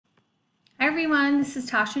everyone, this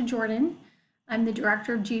is Tasha Jordan. I'm the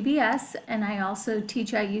director of GBS and I also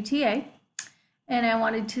teach at UTA. And I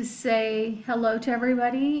wanted to say hello to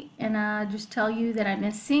everybody and just tell you that I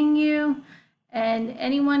miss seeing you. And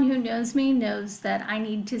anyone who knows me knows that I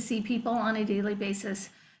need to see people on a daily basis.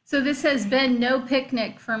 So this has been no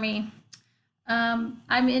picnic for me. I'm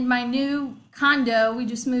in my new condo. We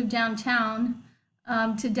just moved downtown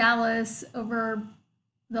to Dallas over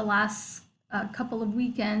the last couple of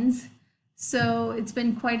weekends. So it's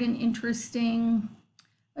been quite an interesting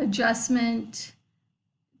adjustment,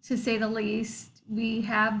 to say the least. We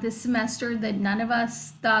have this semester that none of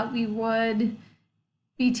us thought we would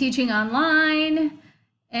be teaching online,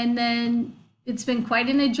 and then it's been quite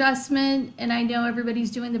an adjustment, and I know everybody's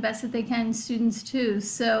doing the best that they can, students too.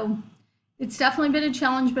 So it's definitely been a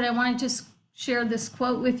challenge, but I want to just share this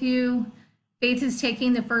quote with you. Faith is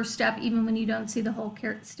taking the first step even when you don't see the whole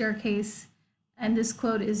staircase. And this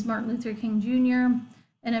quote is Martin Luther King Jr.,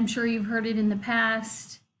 and I'm sure you've heard it in the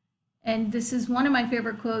past. And this is one of my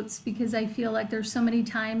favorite quotes because I feel like there's so many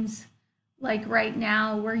times, like right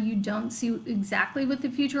now, where you don't see exactly what the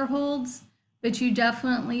future holds, but you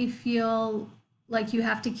definitely feel like you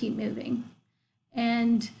have to keep moving.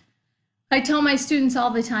 And I tell my students all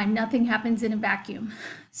the time, nothing happens in a vacuum.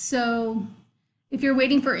 So if you're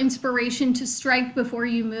waiting for inspiration to strike before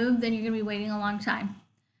you move, then you're going to be waiting a long time.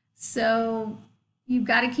 So you've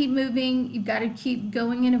got to keep moving. You've got to keep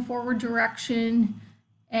going in a forward direction.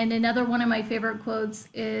 And another one of my favorite quotes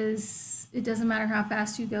is, it doesn't matter how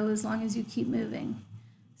fast you go as long as you keep moving.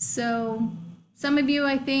 So some of you,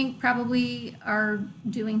 I think, probably are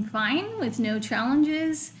doing fine with no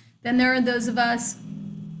challenges. Then there are those of us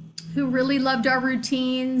who really loved our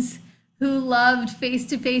routines, who loved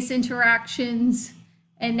face-to-face interactions,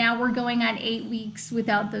 and now we're going on 8 weeks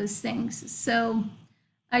without those things. So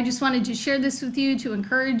I just wanted to share this with you to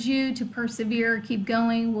encourage you to persevere, keep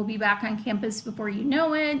going. We'll be back on campus before you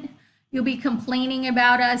know it. You'll be complaining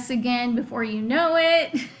about us again before you know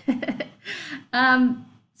it.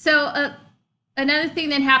 Another thing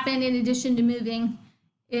that happened in addition to moving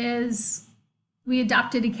is we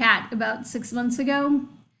adopted a cat about 6 months ago.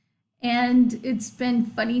 And it's been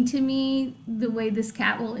funny to me the way this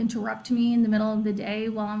cat will interrupt me in the middle of the day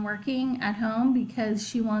while I'm working at home because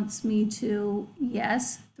she wants me to,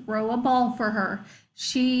 yes, throw a ball for her.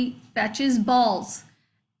 She fetches balls.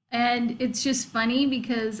 And it's just funny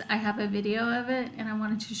because I have a video of it and I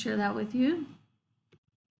wanted to share that with you.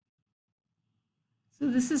 So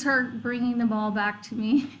this is her bringing the ball back to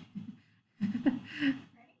me.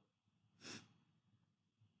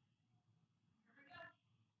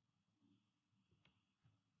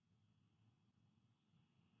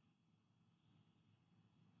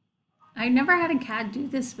 I never had a cat do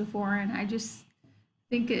this before, and I just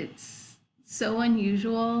think it's so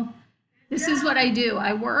unusual. This is what I do.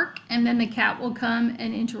 I work, and then the cat will come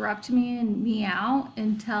and interrupt me and meow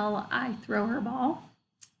until I throw her ball.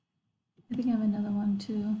 I think I have another one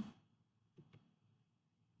too.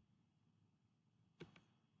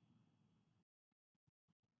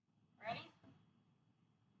 Ready?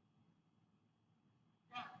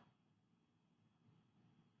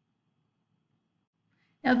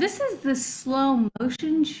 Now this is the slow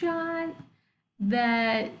motion shot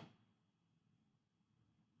that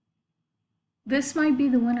this might be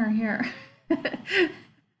the winner here.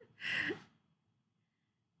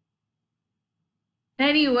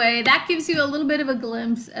 Anyway, that gives you a little bit of a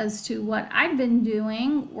glimpse as to what I've been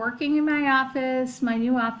doing, working in my office, my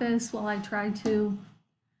new office, while I try to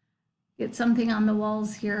get something on the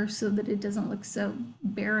walls here so that it doesn't look so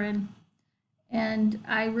barren. And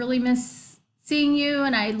I really miss seeing you,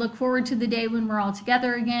 and I look forward to the day when we're all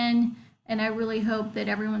together again. And I really hope that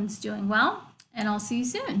everyone's doing well, and I'll see you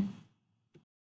soon.